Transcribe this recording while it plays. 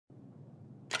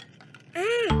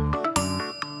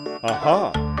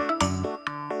Aha!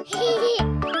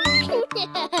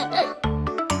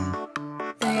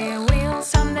 The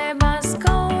wheels on the bus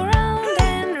go round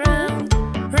and round,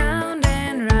 round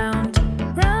and round,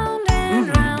 round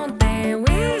and round. The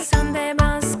wheels on the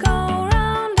bus go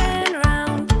round and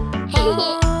round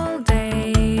all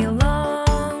day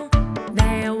long.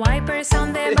 The wipers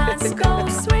on the bus go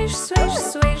swish, swish,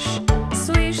 swish,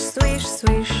 swish, swish,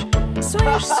 swish,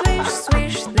 swish, swish,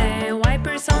 swish. The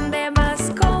wipers on the bus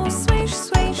go swish,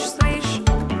 swish, swish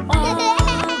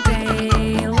all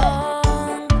day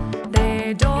long.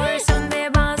 The doors on the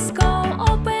bus go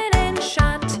open and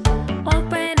shut,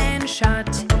 open and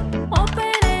shut,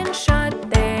 open and shut.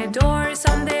 The doors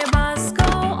on the bus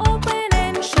go open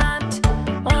and shut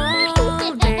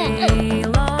all day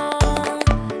long.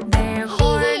 The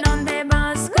horn on the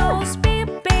bus goes beep,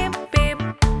 beep, beep,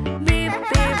 beep,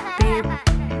 beep, beep,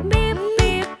 beep,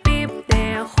 beep, beep.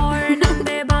 The horn on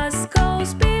the bus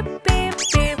goes beep, beep,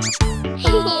 beep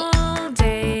all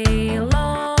day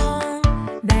long.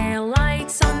 The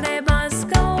lights on the bus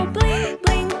go blink,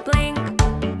 blink, blink,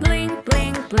 blink,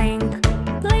 blink, blink,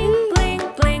 blink, blink,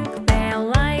 blink. The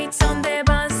lights on the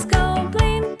bus go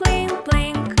blink, blink,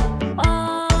 blink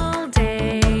all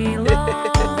day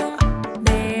long.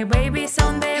 The babies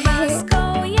on the bus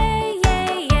go yeah,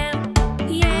 yeah, yeah,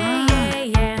 yeah, yeah,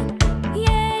 yeah,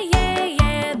 yeah, yeah,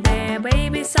 yeah. The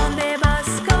babies on the bus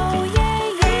go yeah,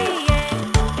 yeah, yeah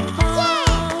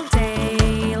all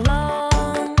day long.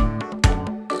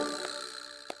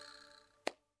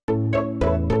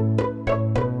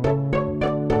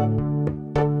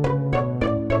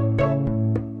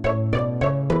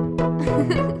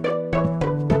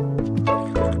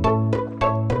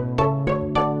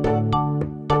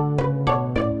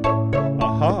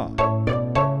 Aha!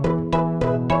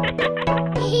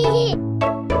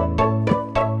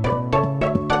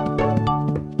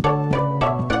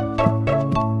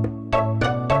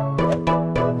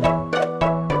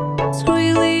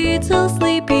 Three little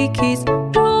sleepy kids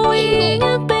drawing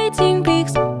and painting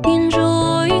pigs,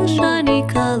 enjoying shiny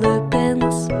color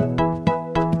pens.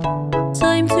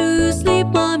 Time to sleep,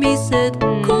 mommy said,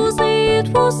 'cause it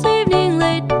was evening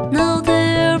late. Now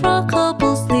there are a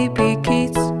couple sleepy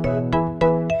kids.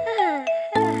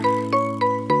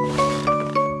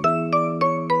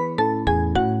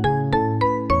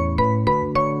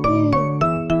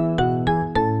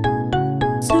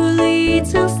 Two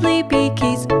little sleepy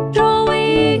kids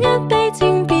drawing and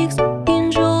painting pigs,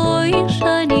 enjoying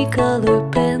shiny color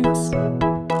pens.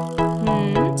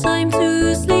 Time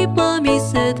to sleep, mommy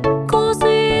said, 'cause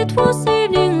it was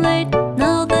evening late.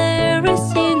 Now there is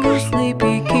single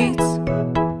sleepy kids.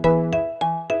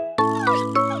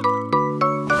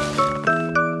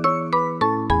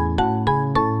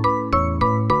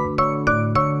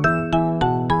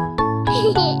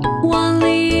 One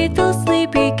little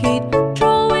sleepy kid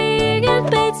drawing and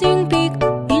painting pig,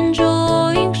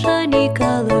 enjoying shiny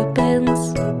color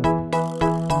pens.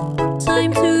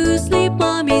 Time to sleep,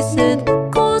 mommy said,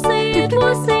 'cause it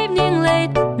was evening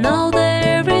late. Now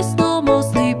there is no more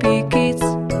sleepy kids.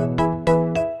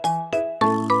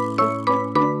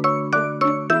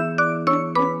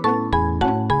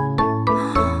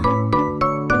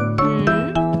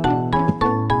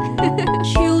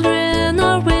 Children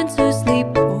are went to sleep.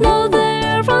 Now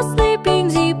they're all sleeping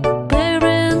deep.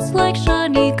 Parents like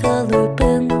shiny color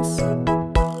pens.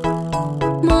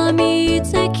 Mommy,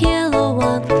 take yellow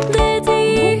one.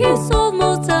 Daddy is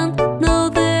almost done. Now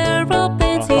they're all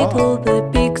painted all the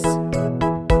pigs.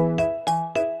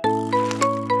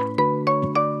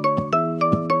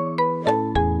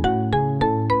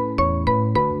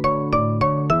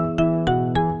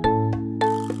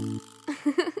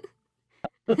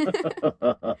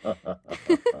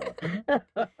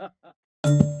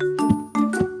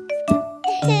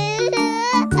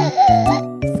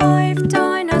 Five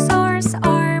dinosaurs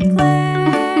are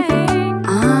playing.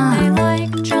 They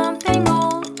like jumping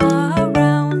all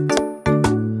around.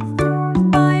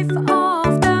 Five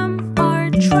of them are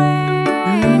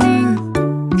training,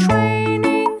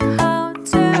 training how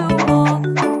to walk.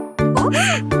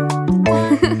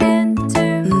 One and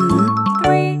two,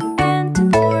 three and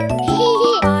four.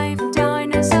 Five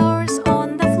dinosaurs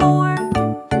on the floor.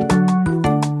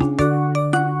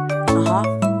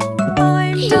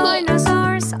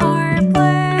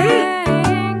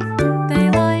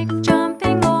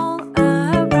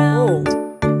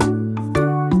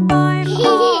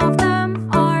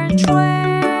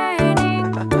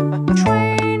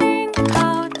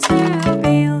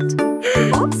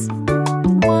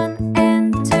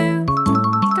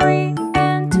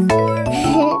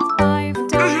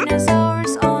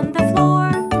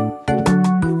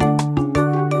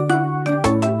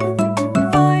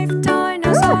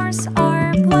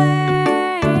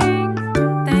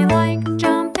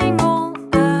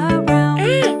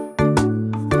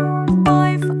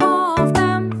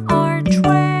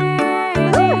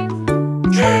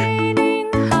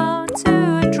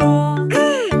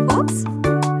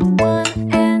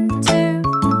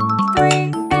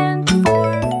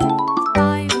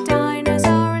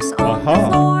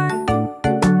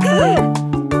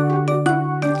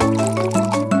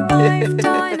 Five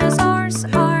dinosaurs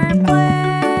are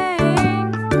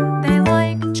playing. They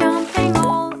like jumping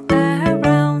all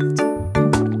around.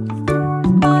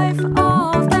 Five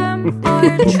of them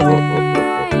are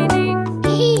training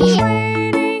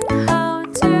how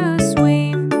to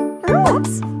swim.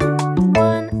 Oops.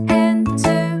 1 and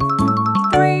 2,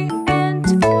 3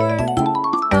 and 4.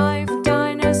 5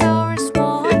 dinosaurs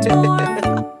want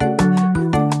more.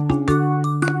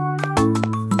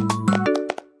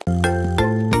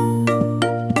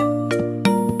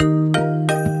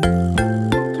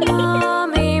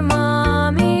 Mommy,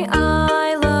 mommy,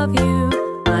 I love you.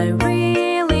 I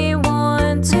really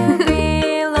want to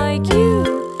be like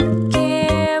you.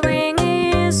 Caring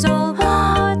is all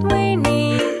what we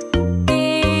need.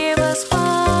 Give us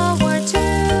power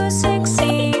to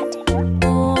succeed.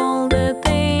 All the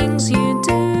things you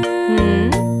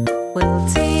do will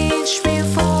teach me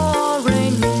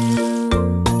foreign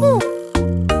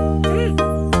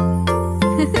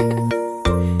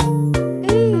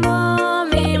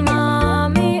Mommy,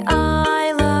 mommy,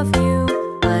 I love you.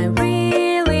 I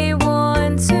really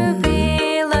want to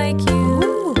be like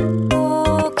you.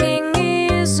 Cooking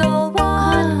is all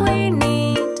what we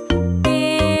need.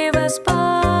 Give us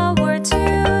power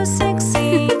to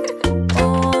succeed.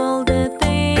 All the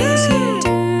things you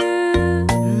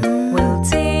do will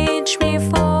teach me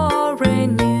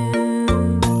foreign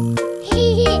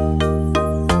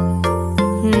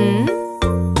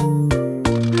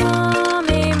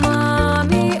Mommy,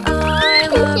 mommy, I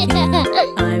love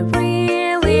you. I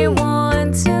really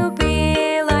want to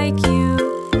be like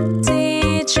you.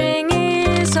 Teaching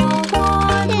is all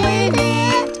what we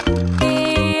need.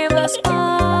 Give us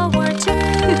power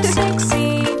to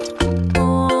succeed.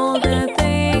 All the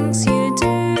things you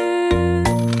do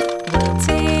will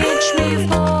teach me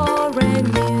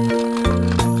foreign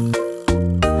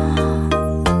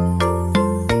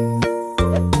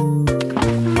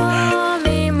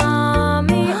Mommy,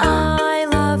 mommy, I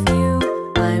love you.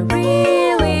 I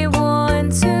really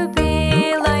want to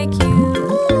be like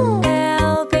you.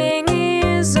 Helping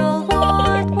is all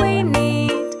what we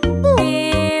need.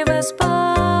 Give us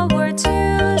power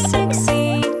to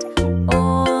succeed.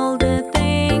 All the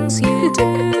things you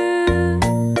do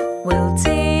will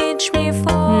teach me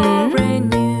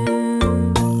foreign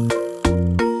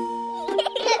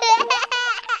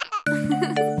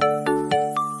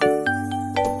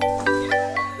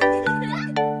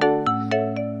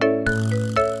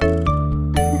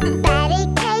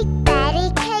Patty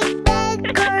cake,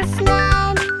 bake or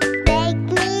slime. Bake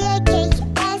me a cake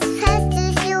as fast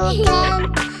as you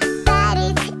can.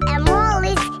 Patties and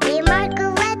mollies,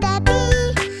 remarkable what that be.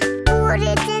 Put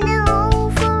it in the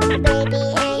hole for baby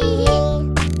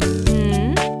and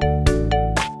me.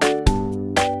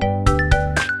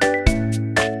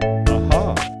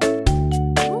 Aha.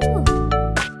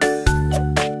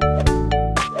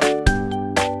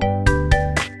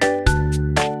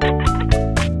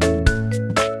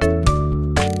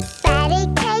 Patty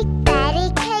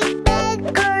cake,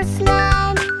 bake or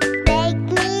slime. Bake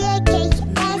me a cake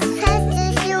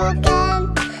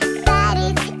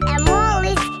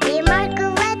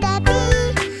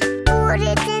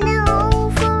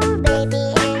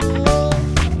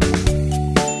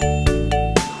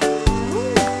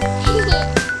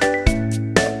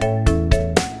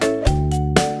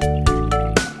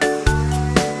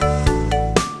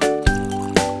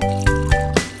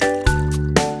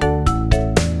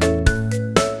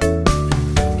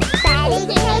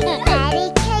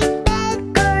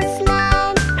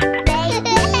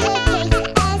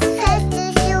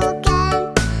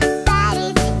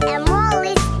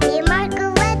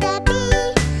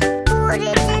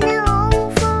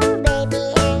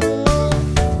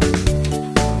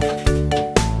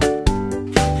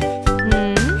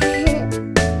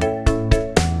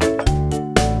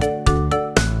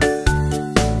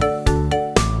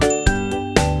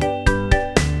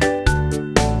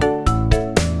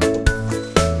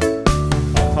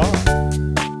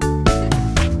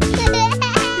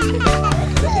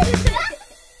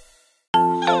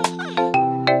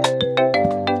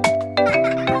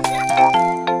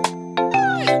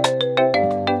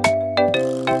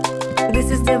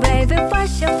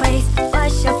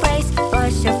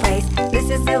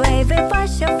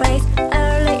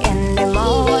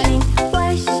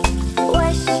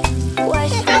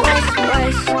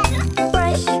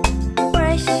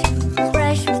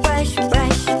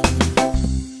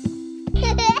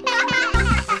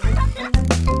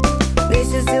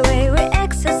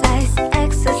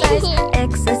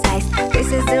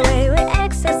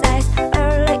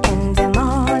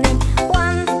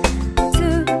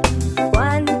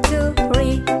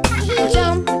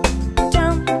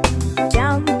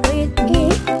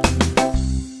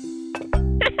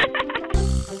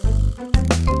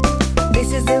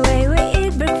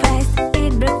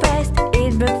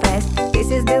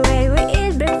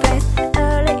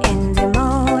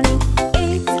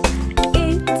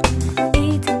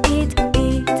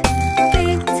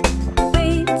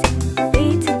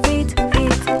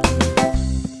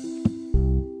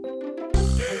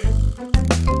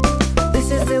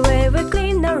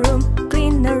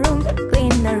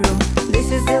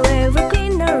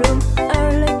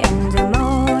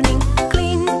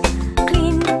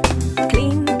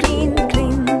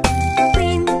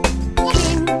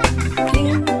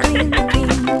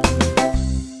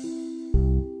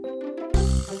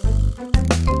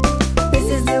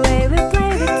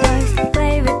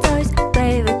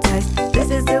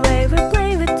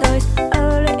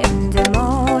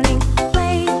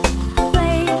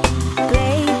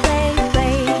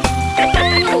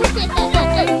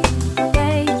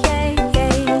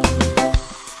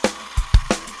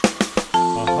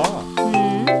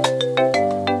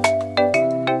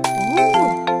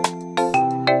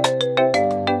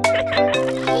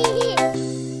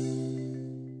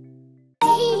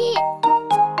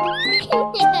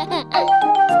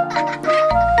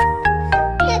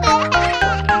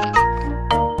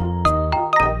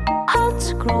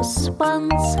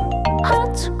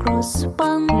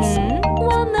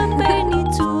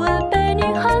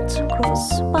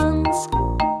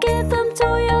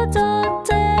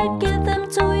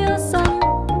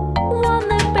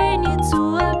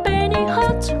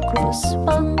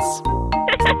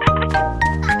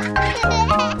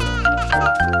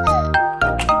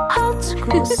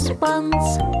cross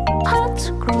buns,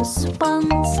 hot cross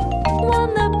buns.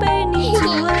 1 a penny, 2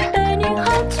 a penny,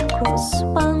 hot cross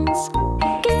buns.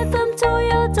 Give them to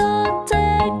your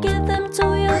daughter, give them to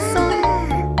your son.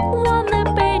 1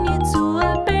 a penny, 2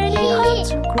 a penny, hot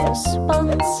cross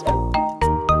buns.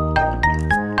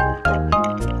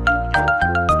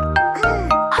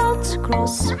 Hot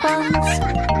cross buns,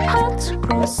 hot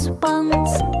cross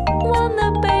buns. 1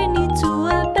 a penny, 2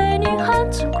 a penny,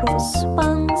 hot cross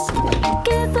buns.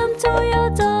 Give them to your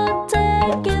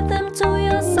daughter, give them to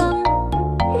your son.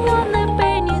 1 a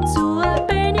penny, 2 a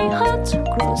penny, hot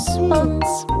cross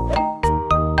buns.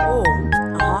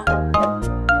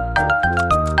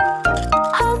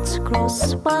 Hot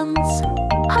cross buns,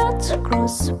 hot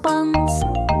cross buns.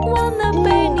 1 a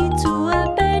penny, 2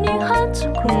 a penny, hot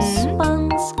cross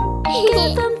buns.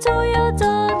 Give them to your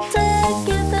daughter,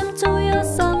 give them to your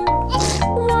son.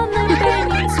 1 a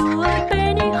penny, 2 a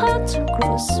penny, hot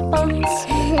cross buns.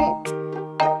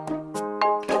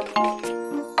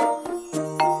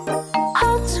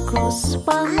 Hot cross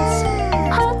buns,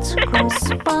 hot cross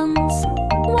buns.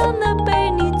 1 a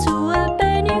penny, 2 a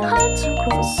penny, hot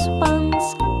cross buns.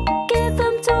 Give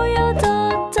them to your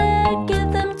daughter, give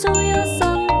them to your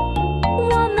son.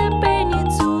 1 a penny,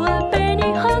 2 a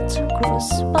penny, hot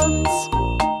cross buns.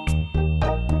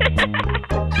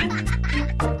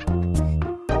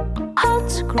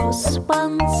 Hot cross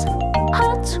buns,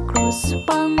 hot cross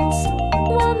buns.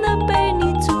 1 a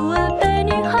penny, 2 a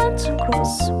penny, hot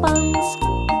cross buns.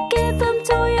 Give them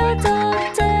to your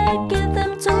daughter, give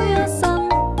them to your son.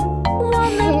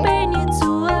 1 a penny,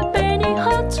 2 a penny,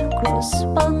 hot cross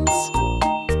buns.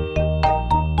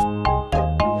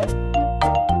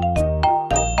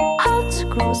 Hot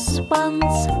cross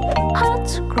buns, hot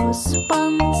cross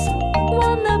buns.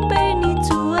 1 a penny,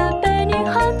 2 a penny,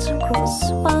 hot cross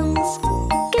buns.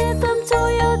 Give them to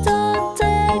your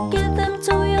daughter, give them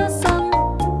to your son.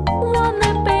 1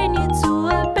 a penny, 2 a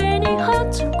penny,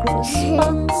 hot cross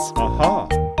buns. Aha.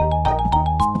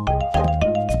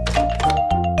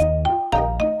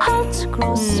 Hot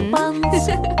cross buns,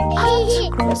 hot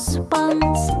cross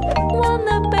buns. 1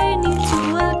 a penny,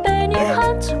 2 a penny,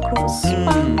 hot cross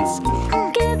buns.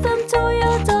 Give them to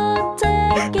your daughter,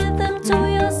 give them to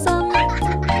your son.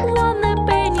 1 a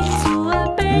penny, 2 a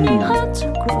penny, hot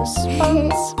cross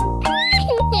buns.